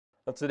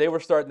Well, today we're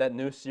starting that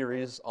new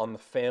series on the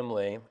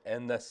family,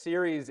 and the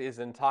series is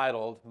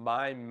entitled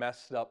My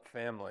Messed Up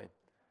Family.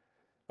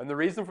 And the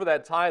reason for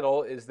that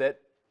title is that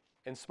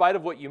in spite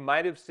of what you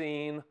might have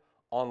seen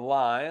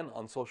online,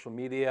 on social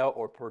media,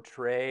 or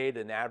portrayed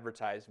in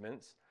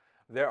advertisements,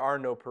 there are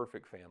no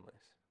perfect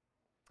families.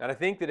 And I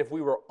think that if we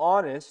were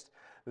honest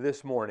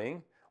this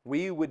morning,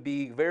 we would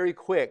be very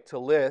quick to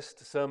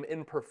list some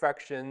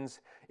imperfections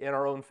in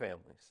our own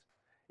families,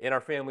 in our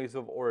families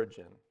of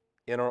origin,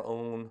 in our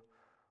own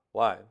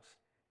lives.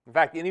 In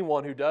fact,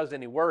 anyone who does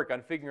any work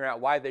on figuring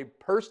out why they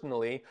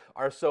personally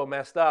are so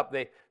messed up,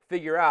 they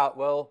figure out,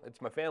 well,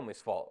 it's my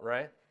family's fault,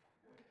 right?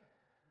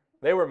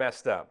 They were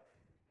messed up,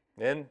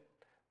 and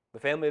the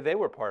family they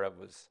were part of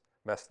was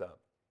messed up.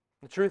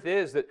 The truth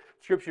is that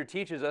Scripture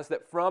teaches us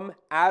that from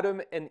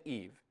Adam and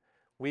Eve,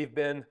 we've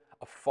been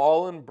a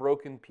fallen,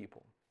 broken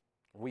people.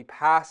 We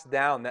pass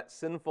down that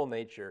sinful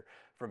nature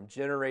from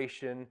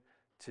generation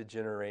to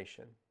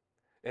generation.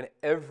 And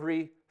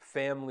every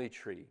family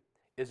tree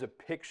is a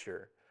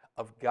picture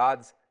of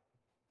God's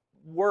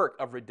work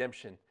of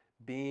redemption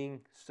being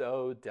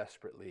so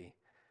desperately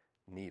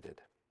needed.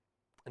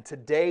 In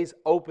today's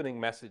opening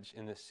message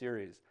in this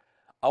series,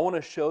 I want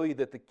to show you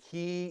that the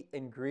key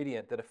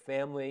ingredient that a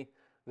family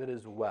that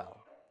is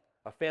well,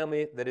 a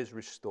family that is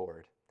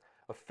restored,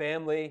 a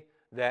family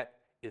that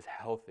is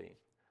healthy,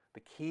 the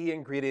key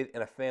ingredient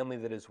in a family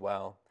that is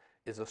well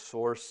is a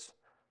source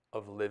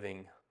of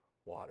living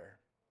water.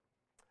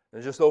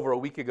 And just over a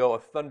week ago, a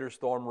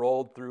thunderstorm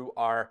rolled through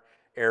our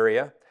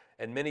area,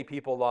 and many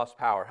people lost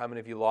power. How many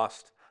of you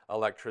lost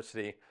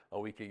electricity a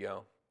week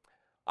ago?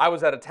 I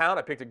was out of town.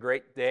 I picked a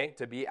great day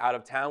to be out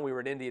of town. We were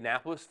in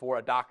Indianapolis for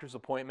a doctor's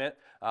appointment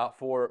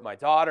for my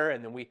daughter,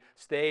 and then we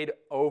stayed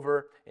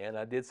over and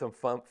did some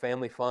fun,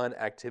 family fun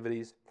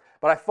activities.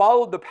 But I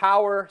followed the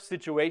power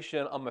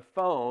situation on my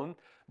phone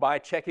by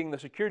checking the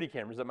security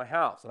cameras at my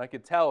house, and I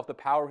could tell if the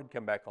power had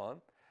come back on.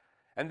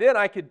 And then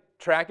I could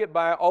track it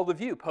by all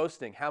of you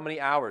posting how many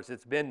hours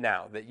it's been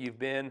now that you've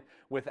been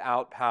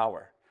without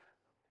power.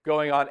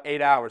 Going on 8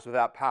 hours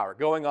without power.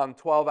 Going on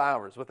 12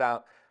 hours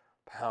without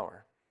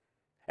power.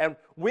 And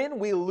when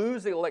we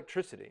lose the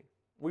electricity,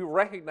 we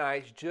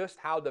recognize just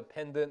how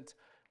dependent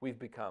we've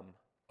become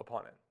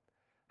upon it.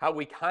 How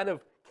we kind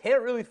of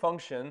can't really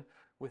function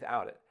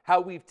without it.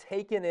 How we've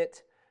taken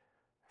it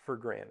for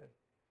granted.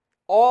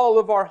 All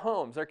of our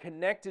homes are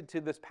connected to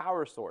this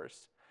power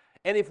source.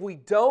 And if we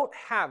don't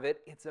have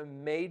it, it's a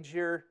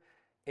major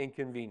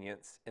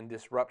inconvenience and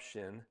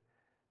disruption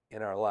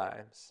in our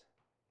lives.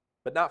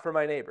 But not for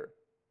my neighbor.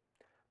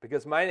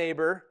 Because my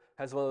neighbor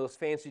has one of those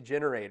fancy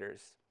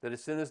generators that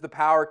as soon as the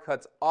power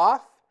cuts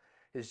off,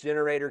 his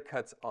generator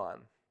cuts on.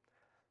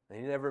 And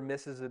he never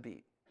misses a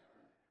beat.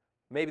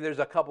 Maybe there's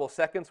a couple of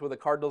seconds where the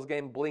Cardinals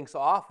game blinks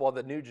off while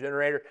the new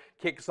generator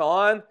kicks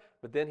on,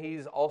 but then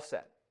he's all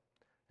set.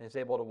 And he's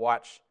able to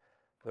watch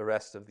the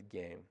rest of the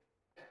game.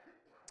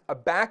 A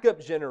backup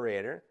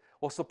generator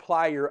will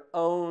supply your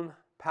own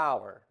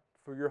power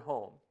for your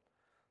home.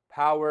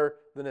 Power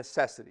the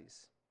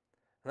necessities.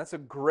 And that's a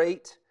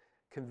great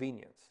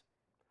convenience.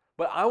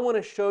 But I want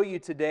to show you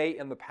today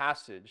in the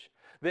passage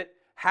that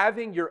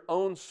having your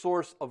own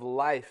source of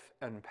life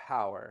and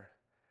power,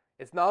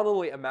 it's not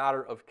only a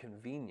matter of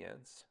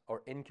convenience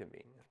or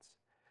inconvenience.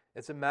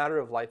 It's a matter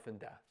of life and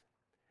death.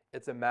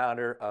 It's a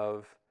matter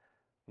of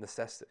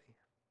necessity.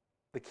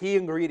 The key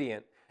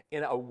ingredient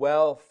in a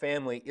well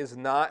family is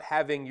not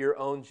having your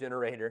own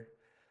generator.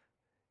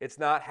 It's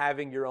not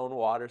having your own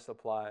water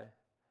supply.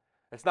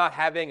 It's not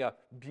having a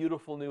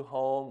beautiful new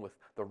home with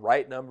the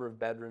right number of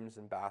bedrooms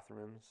and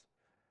bathrooms.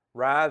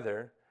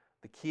 Rather,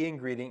 the key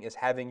ingredient is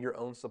having your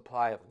own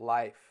supply of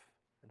life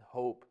and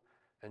hope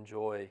and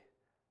joy,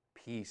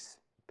 peace,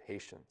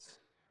 patience.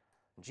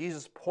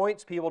 Jesus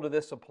points people to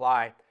this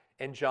supply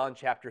in John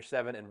chapter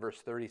 7 and verse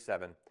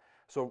 37.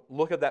 So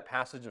look at that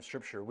passage of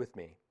Scripture with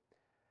me.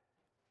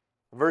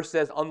 The verse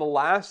says, on the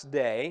last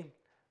day,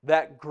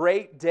 that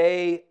great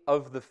day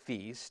of the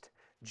feast,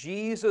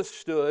 Jesus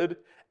stood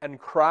and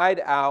cried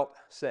out,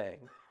 saying.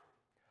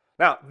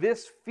 Now,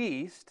 this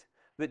feast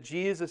that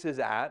Jesus is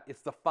at,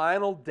 it's the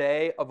final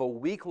day of a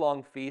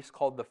week-long feast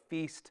called the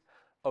Feast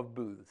of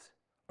Booths,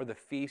 or the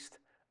Feast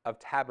of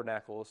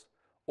Tabernacles,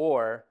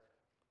 or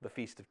the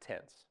Feast of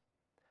Tents.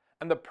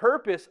 And the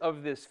purpose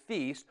of this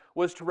feast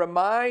was to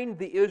remind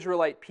the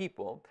Israelite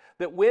people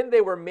that when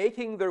they were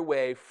making their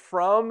way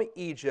from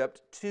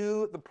Egypt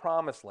to the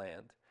Promised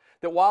Land,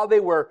 that while they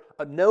were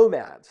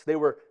nomads, they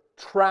were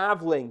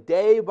traveling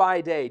day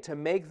by day to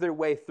make their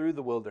way through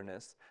the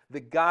wilderness,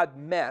 that God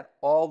met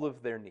all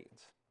of their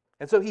needs.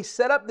 And so he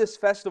set up this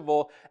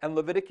festival in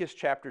Leviticus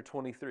chapter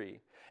 23.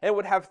 And it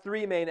would have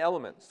three main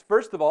elements.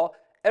 First of all,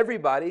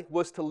 everybody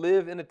was to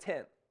live in a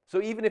tent.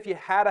 So even if you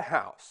had a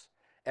house,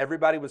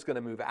 everybody was going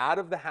to move out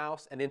of the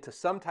house and into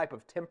some type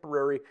of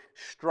temporary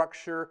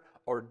structure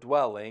or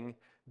dwelling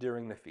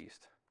during the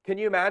feast. Can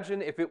you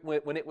imagine if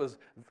when it was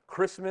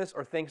Christmas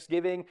or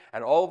Thanksgiving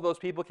and all of those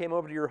people came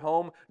over to your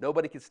home,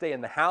 nobody could stay in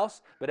the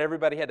house, but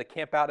everybody had to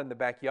camp out in the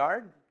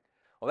backyard?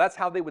 Well, that's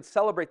how they would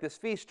celebrate this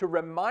feast, to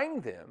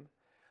remind them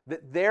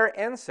that their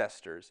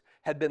ancestors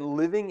had been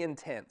living in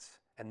tents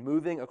and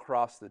moving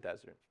across the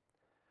desert.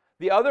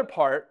 The other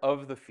part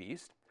of the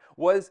feast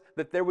was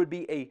that there would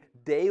be a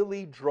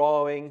daily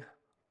drawing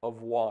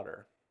of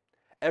water.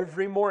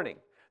 Every morning,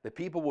 the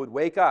people would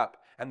wake up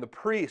and the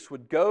priest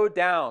would go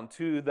down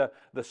to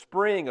the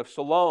spring of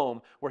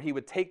Siloam, where he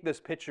would take this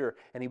pitcher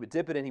and he would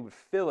dip it and he would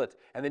fill it,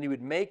 and then he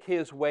would make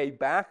his way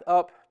back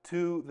up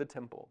to the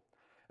temple.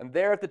 And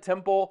there at the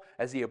temple,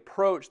 as he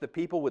approached, the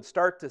people would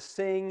start to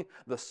sing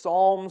the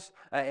psalms,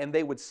 and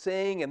they would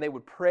sing and they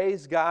would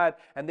praise God.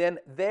 And then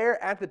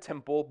there at the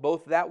temple,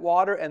 both that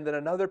water and then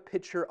another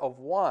pitcher of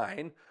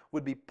wine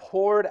would be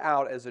poured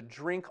out as a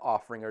drink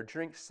offering or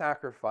drink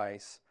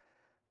sacrifice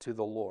to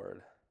the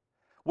Lord.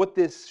 What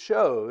this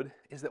showed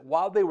is that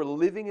while they were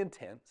living in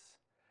tents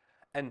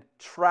and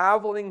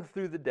traveling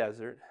through the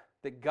desert,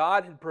 that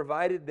God had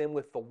provided them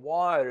with the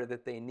water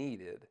that they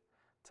needed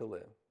to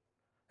live.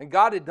 And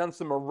God had done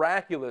some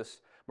miraculous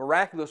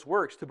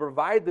works to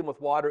provide them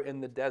with water in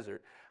the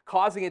desert,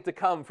 causing it to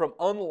come from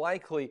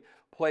unlikely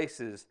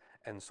places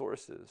and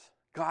sources.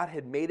 God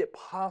had made it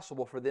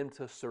possible for them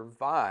to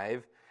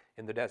survive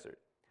in the desert.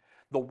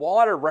 The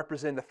water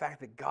represented the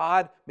fact that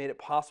God made it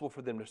possible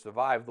for them to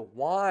survive. The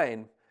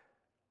wine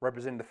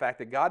represented the fact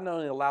that God not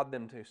only allowed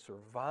them to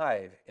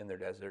survive in their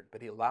desert,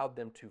 but He allowed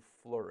them to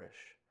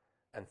flourish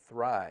and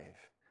thrive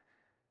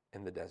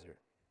in the desert.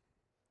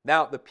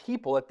 Now, the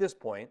people at this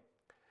point,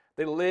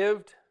 they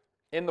lived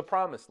in the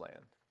promised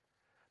land.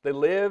 They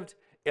lived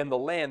in the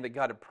land that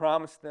God had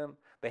promised them.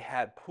 They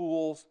had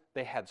pools,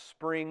 they had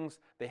springs,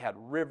 they had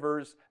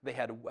rivers, they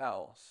had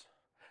wells.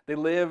 They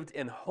lived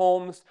in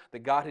homes that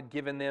God had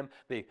given them.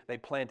 They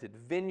planted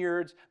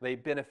vineyards. They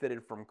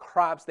benefited from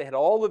crops. They had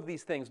all of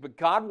these things, but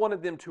God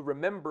wanted them to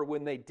remember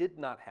when they did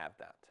not have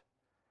that.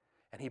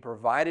 And He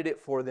provided it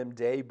for them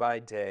day by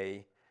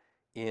day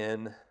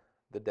in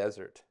the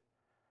desert.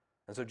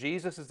 And so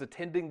Jesus is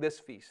attending this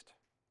feast.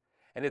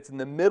 And it's in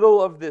the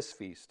middle of this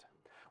feast,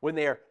 when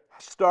they are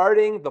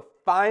starting the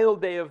final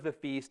day of the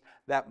feast,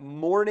 that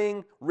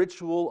morning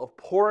ritual of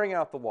pouring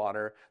out the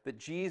water, that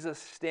Jesus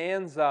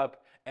stands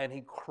up and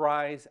He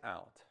cries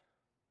out.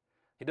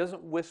 He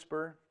doesn't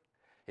whisper.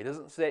 He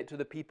doesn't say it to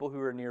the people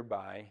who are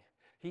nearby.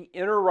 He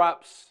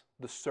interrupts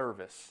the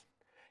service.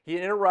 He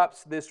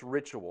interrupts this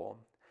ritual,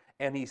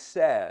 and He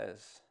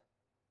says,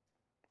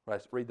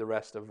 let's read the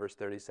rest of verse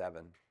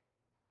 37.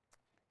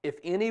 If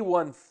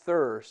anyone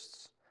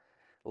thirsts,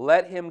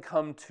 let him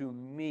come to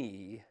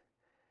me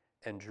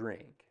and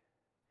drink.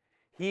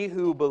 He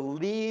who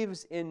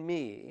believes in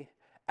me,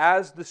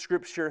 as the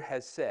Scripture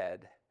has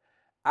said,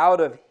 out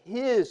of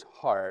his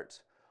heart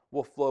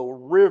will flow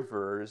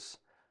rivers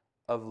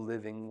of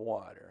living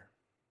water.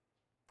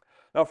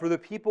 Now, for the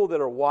people that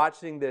are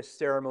watching this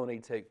ceremony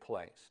take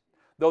place,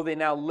 though they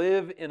now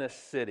live in a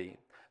city,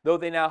 though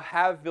they now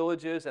have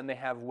villages and they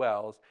have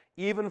wells,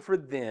 even for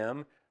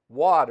them,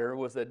 water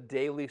was a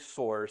daily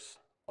source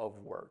of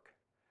work.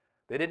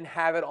 They didn't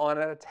have it on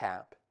at a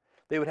tap.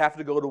 They would have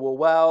to go to a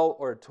well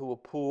or to a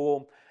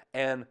pool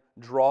and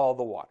draw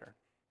the water.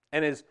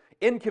 And as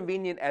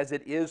inconvenient as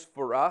it is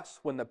for us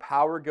when the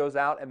power goes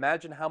out,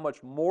 imagine how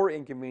much more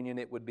inconvenient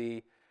it would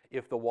be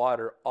if the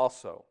water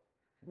also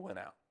went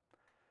out.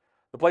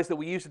 The place that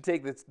we used to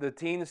take the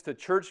teens to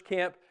church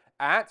camp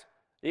at,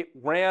 it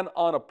ran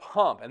on a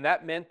pump. And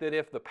that meant that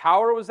if the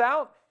power was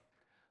out,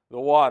 the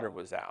water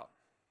was out.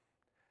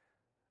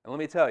 And let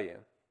me tell you,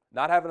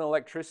 not having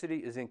electricity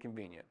is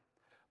inconvenient.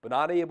 But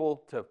not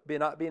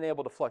being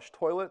able to flush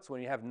toilets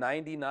when you have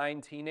 99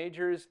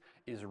 teenagers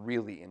is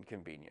really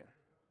inconvenient.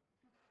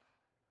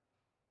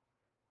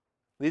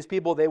 These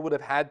people, they would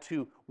have had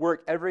to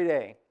work every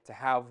day to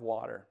have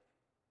water.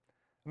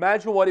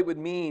 Imagine what it would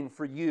mean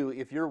for you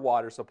if your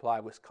water supply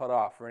was cut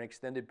off for an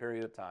extended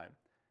period of time.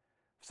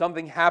 If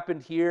something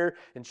happened here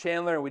in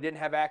Chandler and we didn't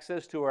have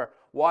access to our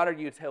water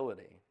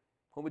utility,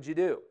 what would you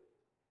do?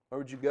 Where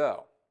would you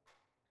go?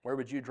 Where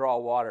would you draw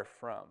water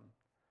from?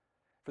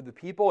 For the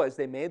people, as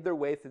they made their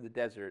way through the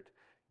desert,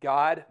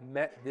 God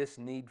met this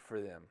need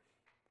for them.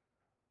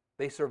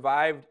 They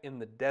survived in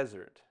the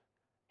desert.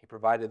 He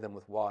provided them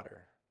with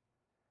water.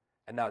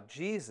 And now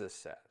Jesus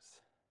says,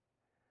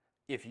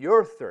 if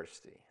you're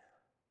thirsty,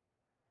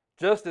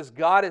 just as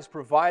God has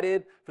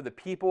provided for the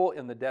people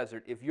in the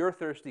desert, if you're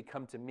thirsty,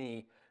 come to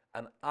me,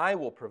 and I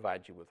will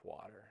provide you with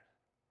water.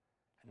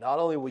 And not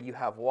only will you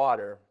have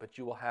water, but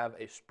you will have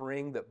a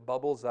spring that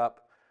bubbles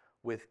up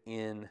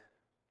within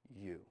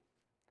you.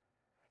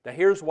 Now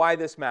here's why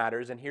this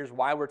matters, and here's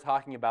why we're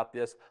talking about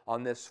this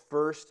on this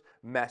first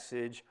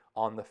message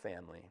on the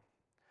family.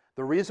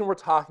 The reason we're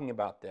talking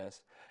about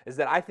this is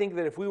that I think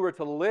that if we were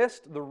to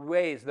list the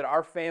ways that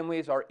our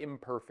families are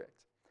imperfect,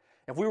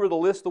 if we were to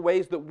list the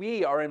ways that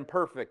we are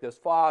imperfect as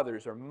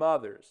fathers or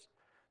mothers,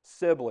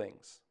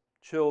 siblings,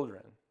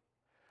 children,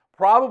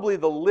 probably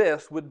the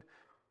list would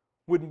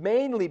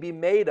mainly be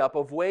made up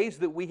of ways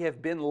that we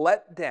have been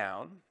let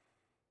down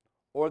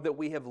or that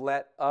we have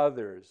let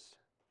others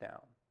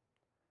down.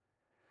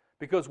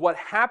 Because what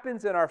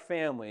happens in our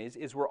families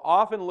is we're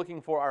often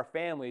looking for our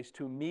families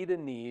to meet a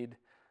need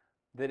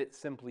that it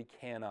simply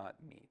cannot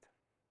meet.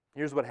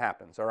 Here's what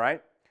happens, all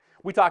right?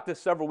 We talked this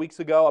several weeks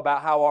ago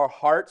about how our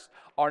hearts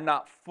are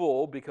not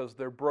full because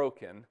they're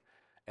broken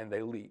and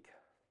they leak.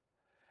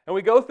 And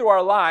we go through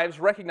our lives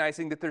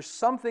recognizing that there's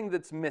something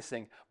that's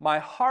missing. My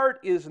heart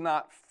is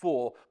not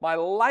full. My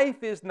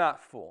life is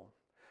not full.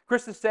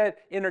 Krista said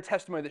in her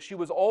testimony that she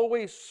was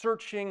always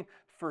searching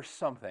for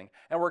something.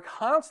 And we're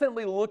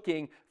constantly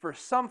looking for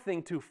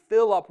something to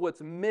fill up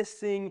what's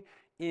missing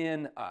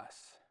in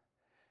us.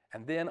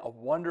 And then a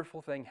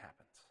wonderful thing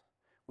happens.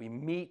 We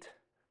meet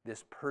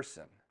this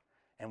person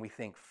and we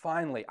think,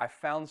 finally, I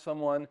found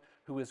someone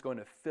who is going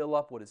to fill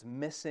up what is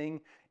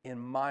missing in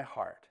my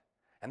heart.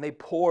 And they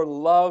pour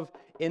love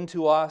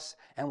into us,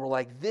 and we're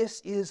like, this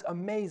is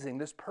amazing.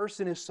 This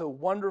person is so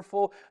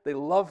wonderful. They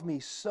love me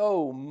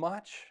so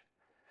much.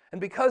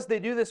 And because they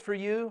do this for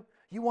you,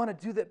 you want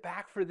to do that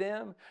back for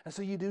them. And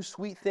so you do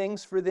sweet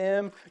things for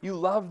them. You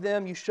love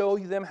them. You show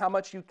them how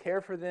much you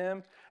care for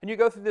them. And you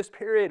go through this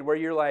period where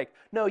you're like,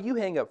 no, you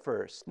hang up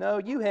first. No,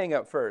 you hang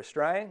up first,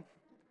 right? And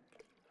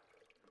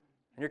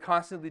you're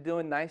constantly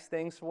doing nice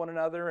things for one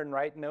another and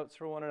writing notes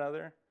for one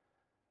another.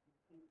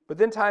 But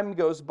then time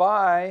goes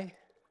by,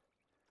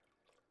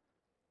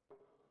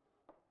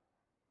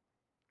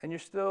 and you're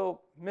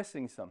still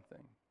missing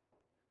something.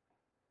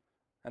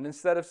 And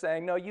instead of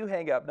saying, no, you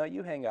hang up,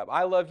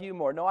 I love you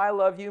more, no, I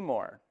love you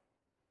more.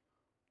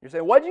 You're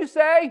saying, what'd you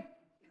say?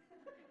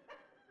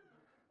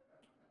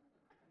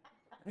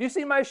 Have you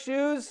seen my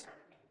shoes?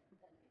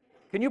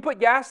 Can you put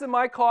gas in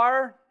my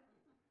car?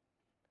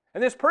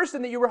 And this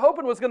person that you were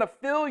hoping was going to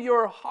fill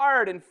your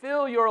heart and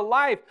fill your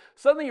life,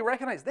 suddenly you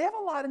recognize they have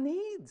a lot of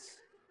needs.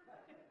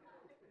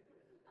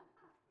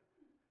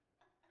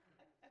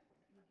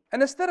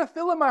 And instead of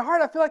filling my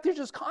heart, I feel like they're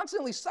just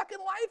constantly sucking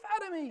life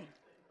out of me.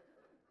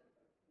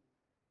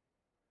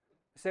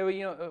 You say,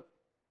 well,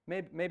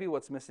 maybe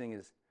what's missing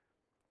is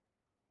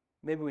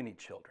maybe we need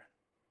children.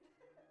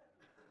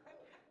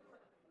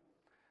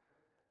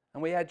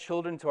 And we add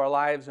children to our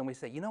lives and we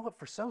say, you know what,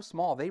 for so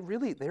small,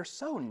 they're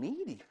so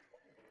needy.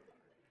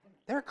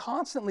 They're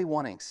constantly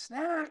wanting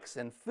snacks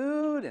and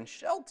food and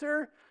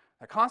shelter.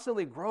 They're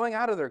constantly growing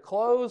out of their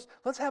clothes.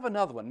 Let's have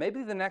another one.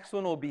 Maybe the next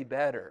one will be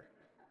better.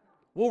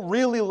 We'll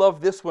really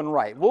love this one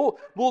right.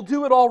 We'll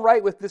do it all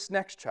right with this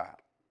next child.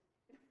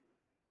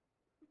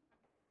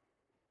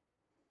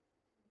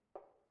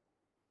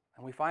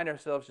 And we find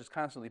ourselves just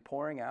constantly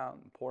pouring out,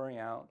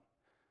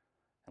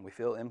 and we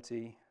feel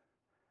empty.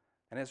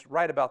 And it's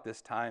right about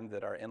this time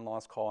that our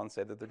in-laws call and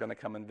say that they're going to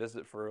come and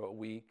visit for a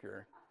week,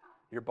 or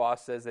your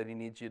boss says that he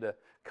needs you to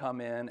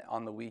come in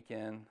on the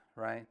weekend,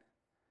 right?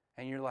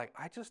 And you're like,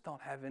 I just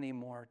don't have any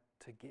more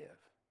to give.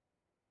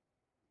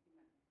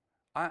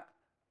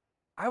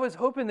 I was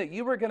hoping that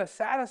you were going to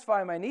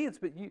satisfy my needs,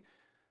 but you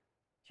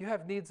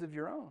have needs of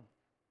your own.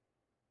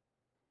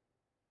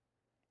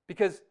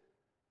 Because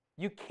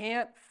you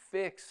can't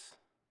fix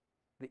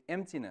the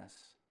emptiness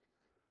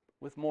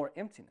with more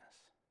emptiness.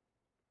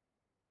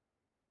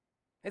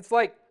 It's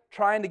like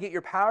trying to get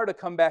your power to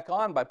come back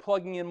on by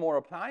plugging in more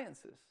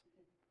appliances.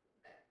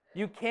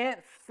 You can't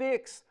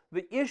fix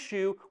the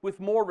issue with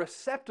more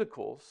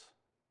receptacles.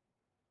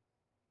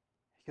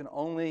 You can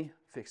only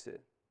fix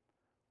it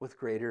with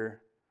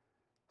greater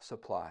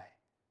supply.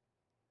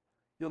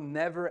 You'll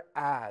never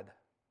add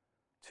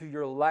to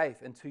your life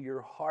and to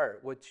your heart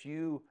what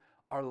you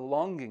are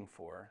longing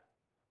for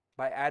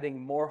by adding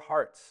more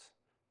hearts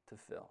to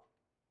fill.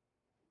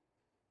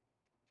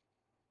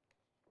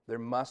 There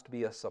must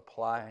be a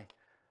supply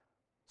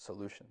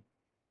solution.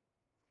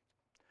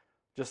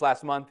 Just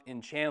last month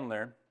in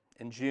Chandler,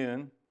 in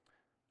June,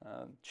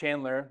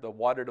 Chandler, the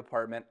water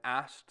department,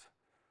 asked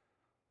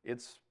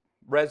its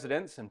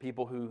residents and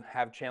people who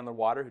have Chandler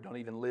water, who don't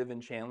even live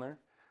in Chandler,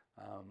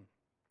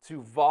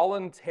 to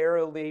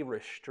voluntarily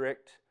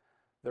restrict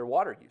their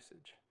water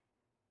usage.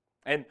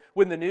 And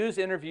when the news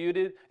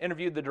interviewed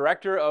the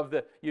director of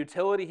the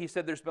utility, he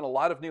said there's been a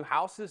lot of new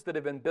houses that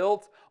have been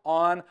built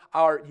on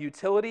our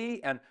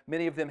utility, and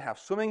many of them have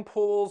swimming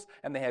pools,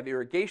 and they have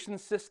irrigation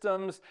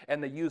systems,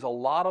 and they use a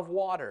lot of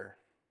water.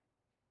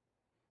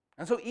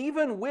 And so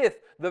even with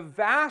the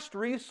vast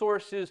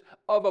resources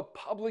of a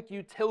public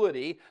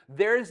utility,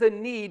 there's a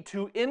need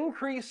to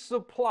increase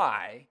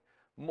supply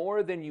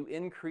more than you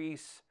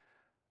increase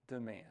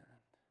demand.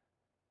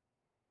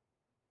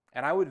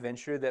 And I would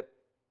venture that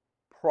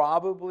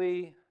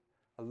probably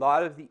a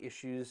lot of the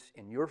issues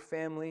in your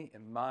family,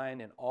 in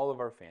mine, in all of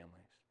our families,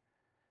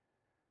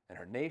 in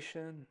our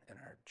nation, in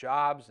our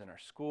jobs, in our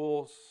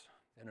schools,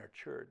 in our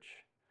church,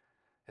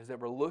 is that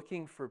we're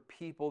looking for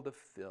people to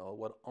fill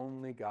what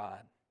only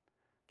God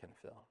can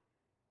fill.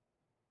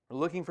 We're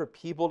looking for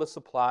people to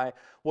supply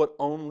what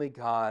only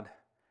God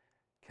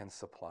can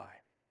supply.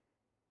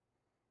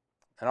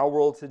 In our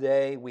world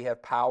today, we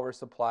have power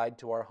supplied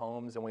to our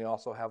homes, and we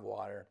also have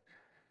water.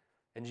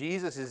 In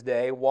Jesus'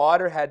 day,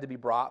 water had to be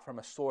brought from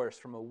a source,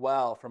 from a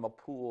well, from a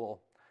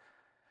pool.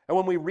 And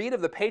when we read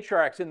of the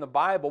patriarchs in the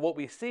Bible, what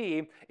we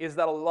see is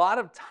that a lot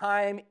of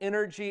time,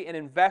 energy, and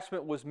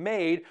investment was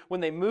made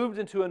when they moved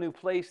into a new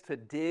place to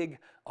dig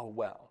a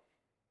well.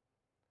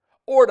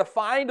 or to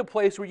find a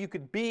place where you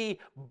could be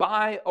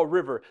by a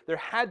river. There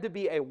had to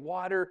be a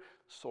water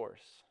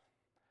source.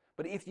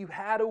 But if you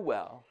had a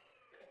well,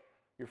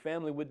 your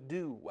family would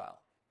do well.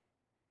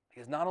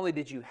 Because not only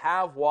did you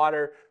have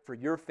water for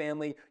your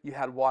family, you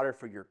had water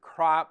for your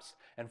crops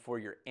and for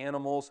your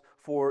animals,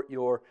 for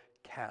your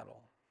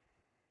cattle.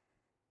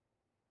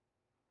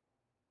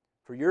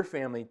 For your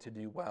family to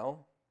do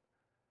well,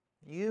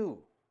 you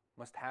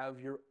must have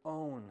your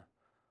own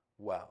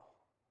well.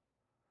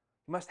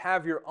 You must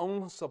have your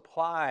own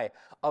supply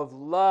of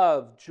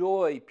love,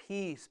 joy,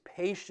 peace,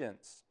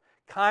 patience,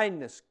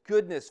 kindness,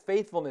 goodness,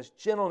 faithfulness,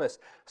 gentleness,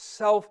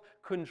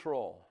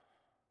 self-control.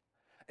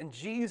 And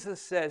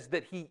Jesus says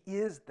that He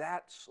is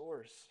that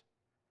source.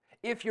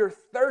 If you're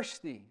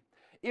thirsty,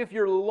 if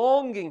you're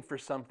longing for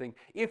something,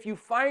 if you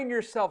find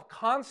yourself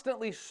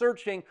constantly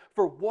searching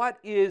for what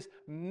is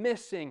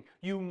missing,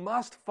 you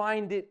must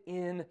find it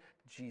in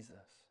Jesus.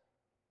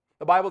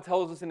 The Bible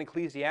tells us in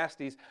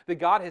Ecclesiastes that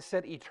God has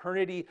set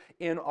eternity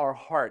in our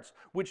hearts,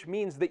 which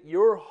means that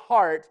your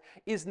heart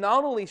is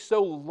not only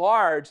so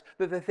large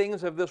that the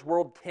things of this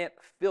world can't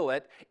fill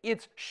it,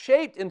 it's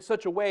shaped in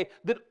such a way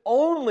that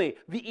only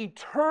the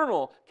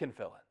eternal can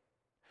fill it.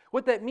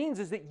 What that means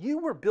is that you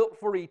were built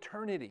for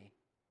eternity.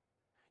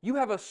 You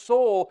have a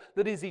soul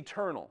that is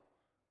eternal.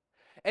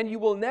 And you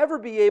will never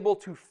be able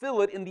to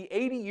fill it in the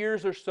 80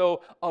 years or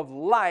so of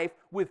life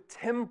with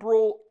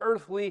temporal,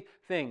 earthly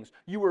things.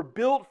 You were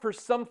built for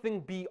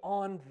something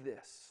beyond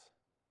this.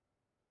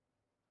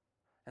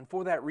 And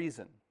for that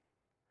reason,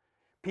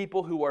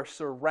 people who are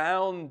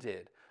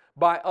surrounded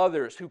by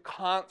others who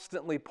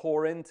constantly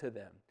pour into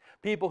them,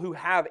 people who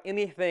have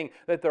anything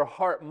that their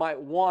heart might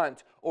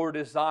want or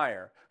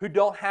desire, who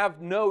don't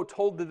have no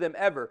told to them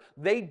ever,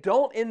 they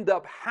don't end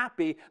up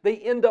happy. They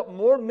end up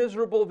more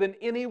miserable than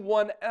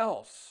anyone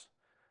else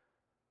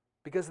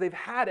because they've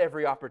had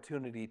every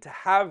opportunity to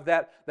have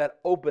that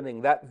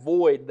opening, that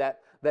void,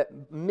 that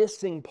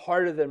missing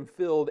part of them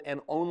filled,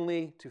 and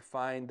only to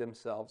find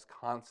themselves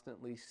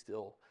constantly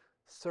still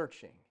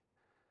searching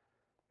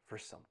for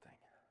something.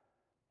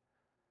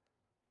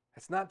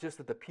 It's not just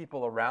that the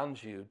people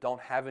around you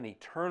don't have an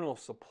eternal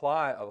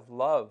supply of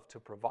love to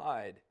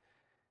provide.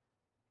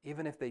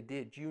 Even if they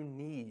did, you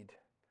need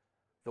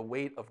the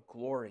weight of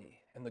glory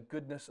and the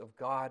goodness of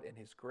God and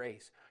His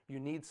grace. You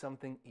need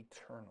something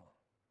eternal.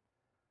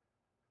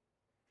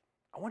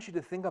 I want you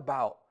to think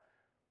about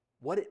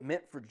what it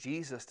meant for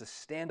Jesus to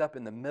stand up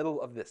in the middle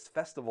of this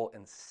festival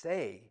and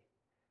say,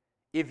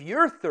 "If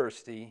you're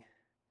thirsty,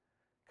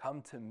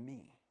 come to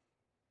me."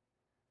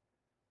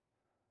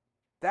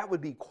 That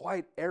would be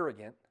quite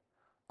arrogant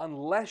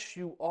unless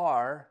you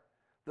are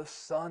the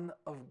Son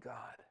of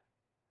God.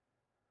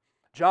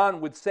 John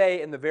would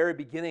say in the very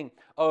beginning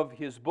of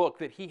his book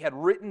that he had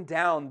written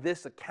down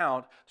this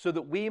account so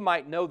that we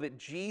might know that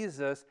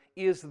Jesus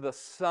is the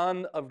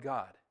Son of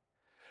God.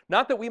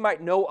 Not that we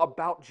might know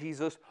about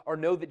Jesus or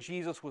know that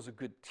Jesus was a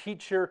good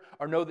teacher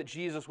or know that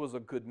Jesus was a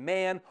good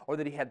man or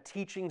that He had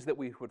teachings that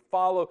we would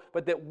follow,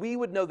 but that we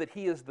would know that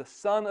He is the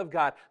Son of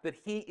God, that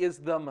He is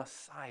the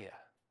Messiah.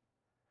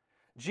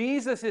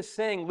 Jesus is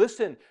saying,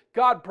 listen,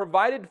 God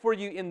provided for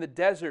you in the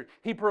desert.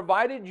 He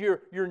provided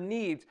your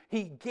needs.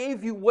 He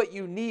gave you what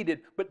you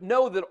needed. But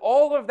know that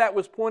all of that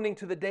was pointing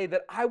to the day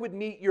that I would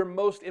meet your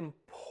most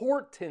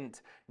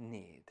important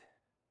need.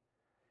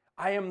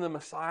 I am the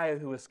Messiah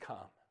who has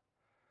come.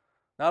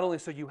 Not only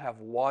so you have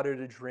water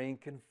to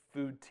drink and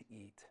food to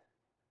eat,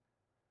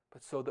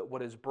 but so that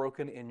what is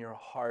broken in your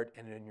heart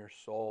and in your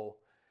soul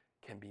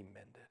can be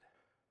mended.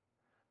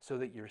 So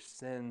that your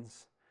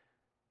sins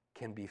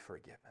can be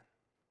forgiven.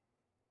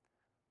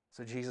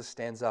 So Jesus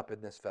stands up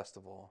in this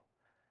festival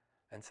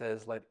and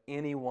says, "Let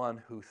anyone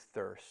who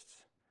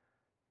thirsts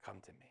come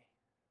to me."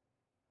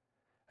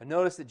 And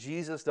notice that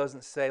Jesus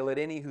doesn't say, "Let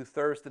any who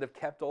thirst that have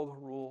kept all the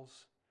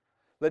rules.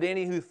 Let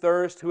any who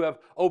thirst who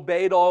have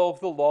obeyed all of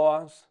the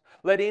laws.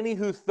 Let any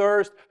who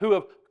thirst who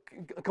have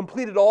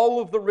completed all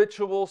of the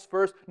rituals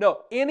first."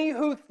 No, any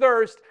who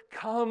thirst,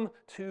 come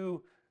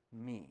to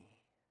me.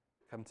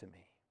 Come to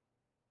me.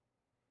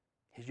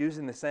 He's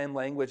using the same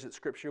language that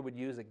Scripture would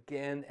use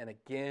again and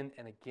again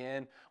and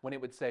again when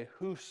it would say,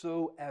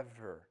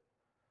 "Whosoever."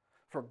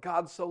 For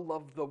God so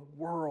loved the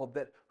world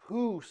that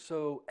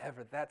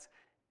whosoever, that's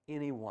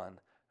anyone,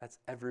 that's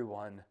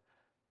everyone,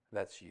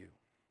 that's you.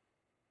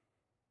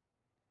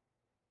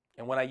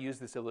 And when I used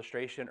this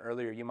illustration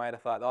earlier, you might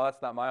have thought, "Oh,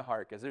 that's not my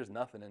heart because there's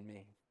nothing in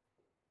me.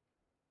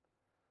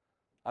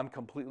 I'm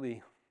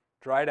completely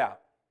dried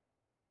out."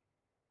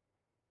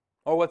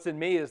 Or what's in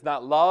me is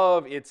not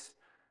love, it's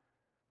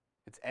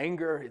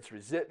anger, it's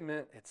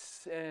resentment, it's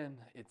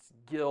sin, it's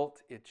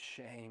guilt, it's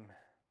shame.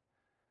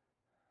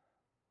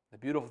 The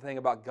beautiful thing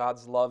about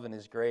God's love and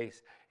His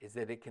grace is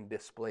that it can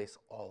displace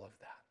all of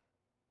that.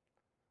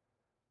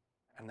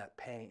 And that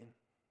pain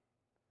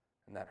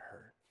and that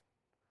hurt.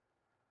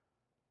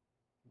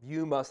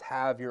 You must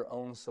have your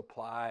own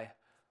supply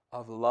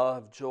of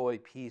love, joy,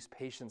 peace,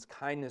 patience,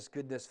 kindness,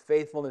 goodness,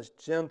 faithfulness,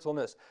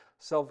 gentleness,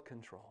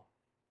 self-control.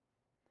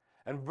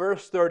 And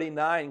verse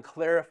 39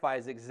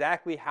 clarifies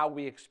exactly how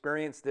we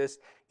experience this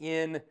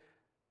in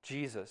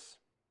Jesus.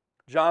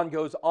 John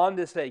goes on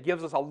to say,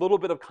 gives us a little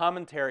bit of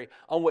commentary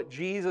on what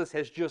Jesus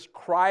has just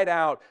cried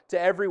out to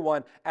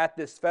everyone at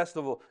this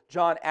festival.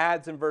 John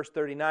adds in verse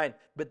 39,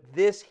 "But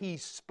this he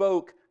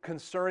spoke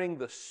concerning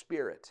the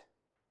Spirit,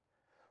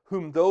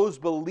 whom those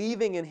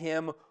believing in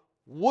him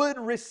would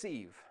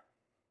receive.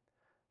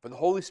 For the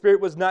Holy Spirit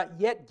was not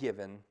yet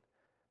given,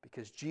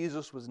 because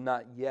Jesus was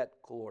not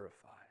yet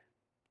glorified."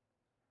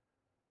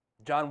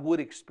 John would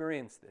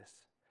experience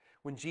this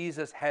when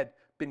Jesus had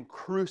been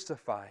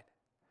crucified,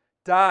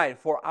 died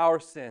for our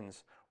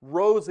sins,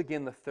 rose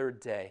again the third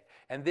day,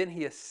 and then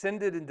he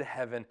ascended into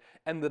heaven,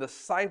 and the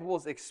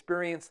disciples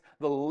experienced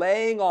the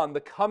laying on,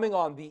 the coming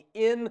on, the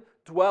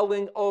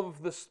indwelling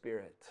of the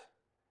Spirit.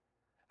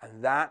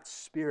 And that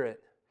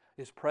Spirit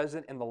is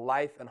present in the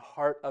life and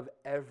heart of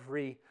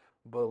every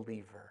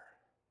believer.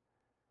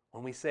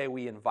 When we say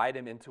we invite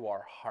him into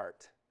our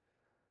heart,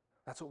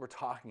 that's what we're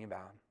talking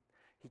about.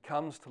 He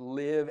comes to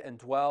live and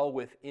dwell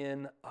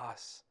within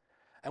us.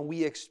 And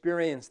we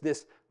experience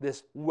this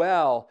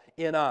well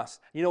in us.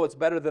 You know what's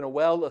better than a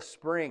well? A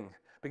spring.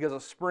 Because a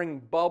spring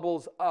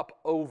bubbles up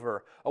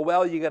over. A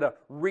well, you got to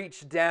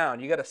reach down.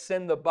 You got to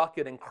send the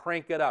bucket and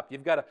crank it up.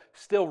 You've got to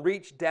still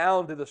reach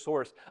down to the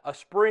source. A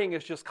spring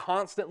is just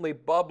constantly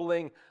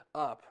bubbling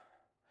up.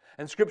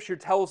 And Scripture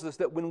tells us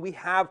that when we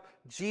have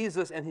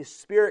Jesus and His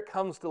Spirit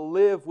comes to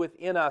live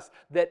within us,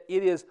 that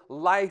it is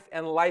life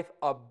and life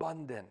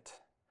abundant.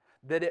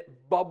 That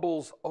it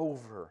bubbles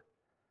over.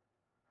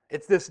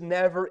 It's this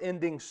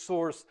never-ending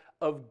source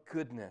of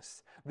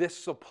goodness, this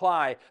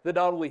supply that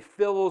not only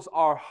fills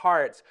our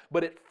hearts,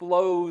 but it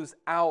flows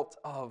out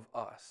of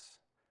us.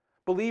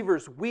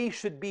 Believers, we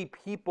should be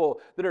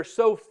people that are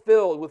so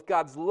filled with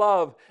God's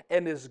love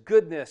and His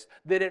goodness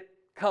that it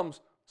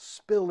comes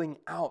spilling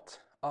out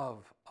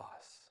of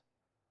us.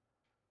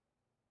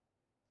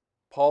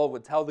 Paul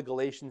would tell the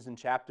Galatians in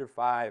chapter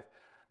 5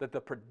 that the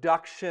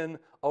production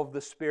of the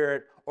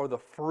Spirit, or the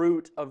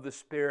fruit of the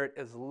Spirit,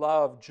 is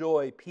love,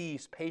 joy,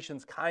 peace,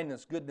 patience,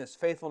 kindness, goodness,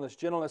 faithfulness,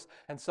 gentleness,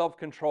 and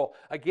self-control.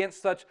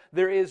 Against such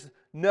there is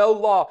no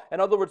law. In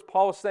other words,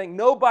 Paul is saying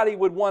nobody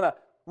would want to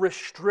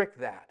restrict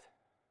that.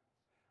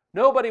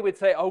 Nobody would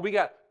say, oh, we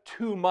got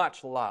too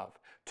much love,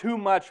 too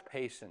much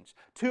patience,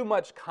 too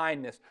much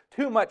kindness,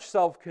 too much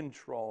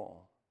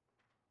self-control.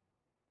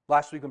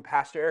 Last week when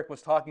Pastor Eric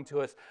was talking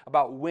to us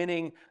about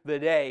winning the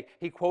day,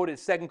 he quoted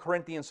 2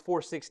 Corinthians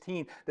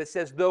 4:16 that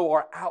says, "Though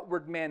our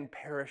outward man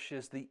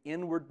perishes, the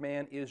inward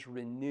man is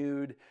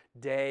renewed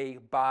day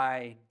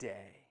by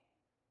day."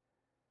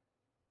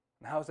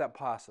 And how is that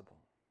possible?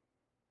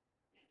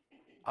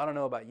 I don't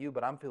know about you,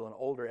 but I'm feeling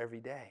older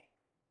every day.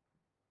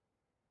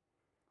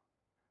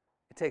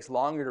 It takes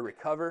longer to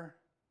recover.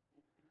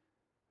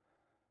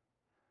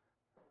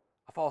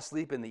 I fall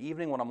asleep in the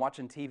evening when I'm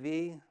watching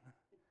TV.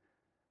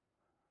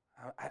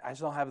 I just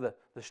don't have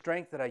the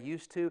strength that I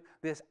used to.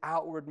 This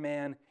outward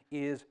man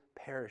is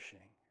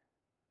perishing.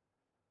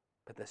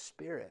 But the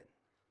Spirit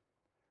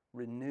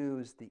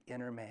renews the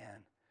inner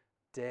man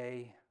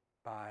day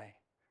by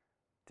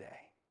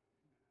day.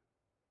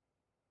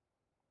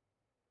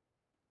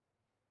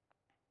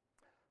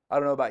 I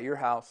don't know about your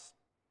house,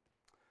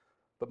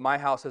 but my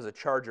house has a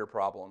charger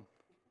problem.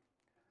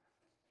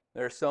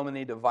 There are so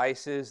many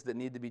devices that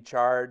need to be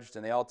charged,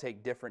 and they all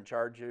take different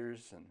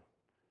chargers, and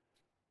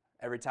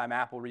every time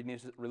Apple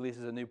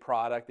releases a new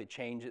product, they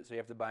change it, so you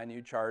have to buy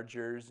new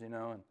chargers,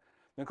 And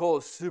Nicole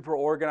is super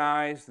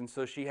organized, and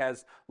so she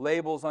has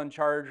labels on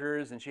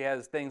chargers, and she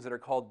has things that are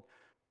called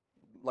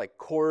like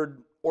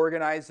cord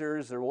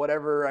organizers or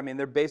whatever. I mean,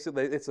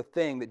 it's a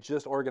thing that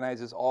just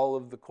organizes all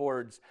of the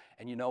cords.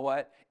 And you know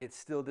what? It's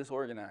still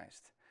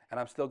disorganized. And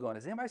I'm still going,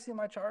 does anybody see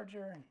my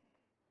charger?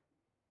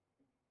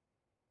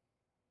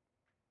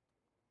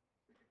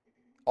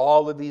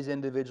 All of these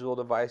individual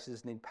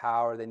devices need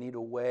power. They need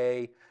a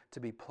way to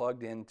be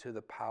plugged into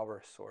the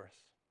power source.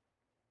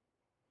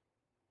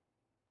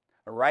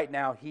 Right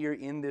now, here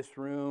in this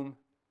room,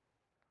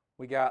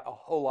 we got a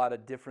whole lot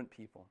of different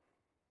people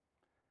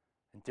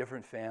and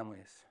different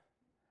families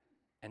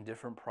and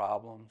different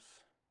problems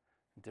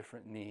and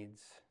different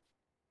needs.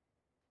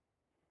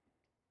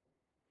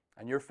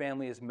 And your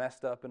family is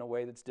messed up in a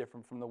way that's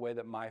different from the way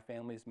that my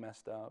family is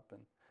messed up.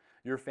 And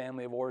your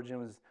family of origin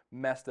was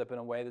messed up in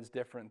a way that's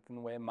different than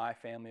the way my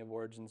family of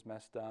origin is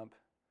messed up.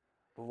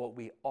 But what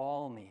we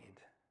all need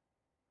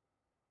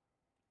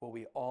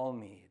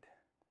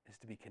is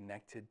to be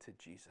connected to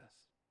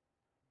Jesus,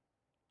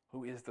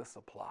 who is the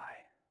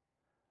supply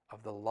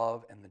of the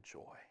love and the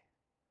joy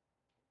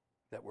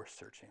that we're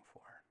searching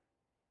for.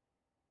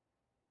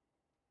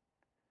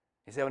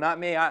 You say, well, not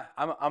me. I'm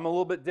a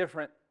little bit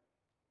different.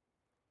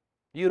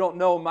 You don't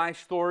know my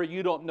story.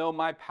 You don't know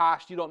my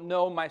past. You don't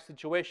know my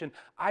situation.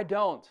 I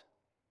don't.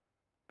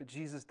 But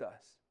Jesus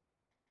does.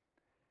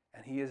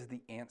 And He is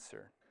the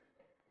answer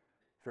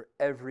for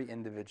every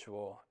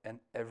individual and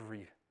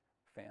every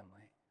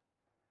family.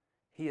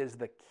 He is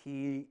the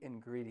key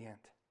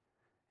ingredient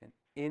in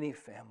any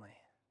family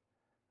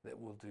that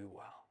will do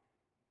well.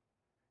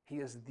 He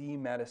is the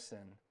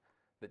medicine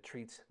that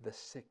treats the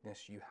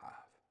sickness you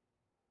have.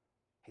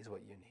 He's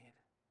what you need.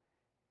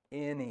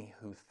 Any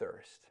who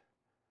thirst,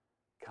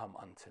 come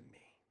unto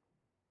me.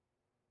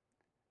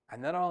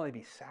 And not only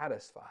be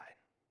satisfied,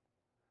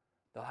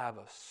 they'll have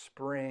a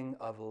spring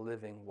of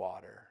living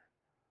water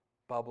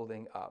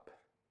bubbling up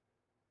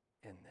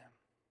in them.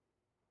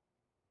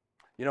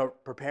 You know,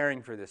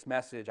 preparing for this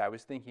message, I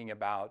was thinking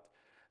about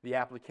the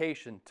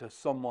application to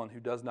someone who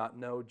does not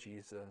know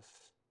Jesus,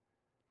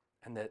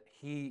 and that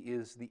he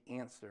is the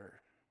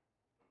answer.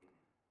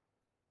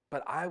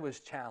 But I was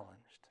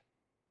challenged.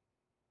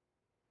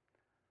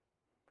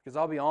 Because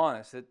I'll be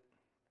honest,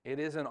 it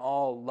isn't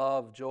all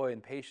love, joy,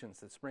 and patience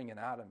that's springing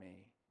out of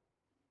me.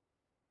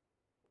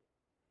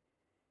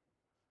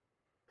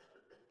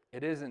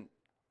 It isn't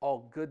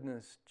all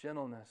goodness,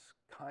 gentleness,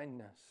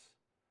 kindness,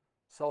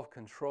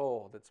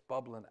 self-control that's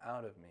bubbling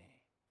out of me.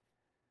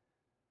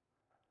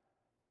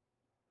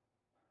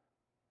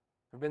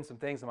 There have been some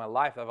things in my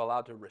life that I've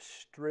allowed to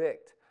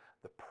restrict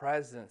the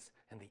presence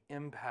and the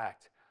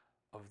impact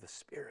of the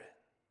Spirit.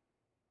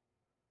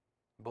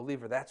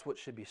 Believer, that's what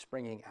should be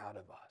springing out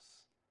of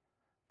us.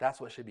 That's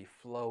what should be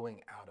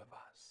flowing out of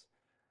us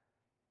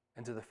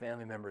into the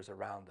family members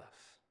around us,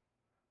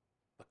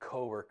 the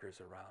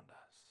co-workers around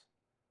us.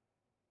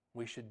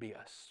 We should be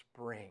a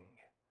spring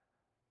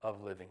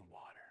of living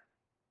water.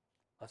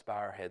 Let's bow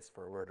our heads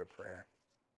for a word of prayer.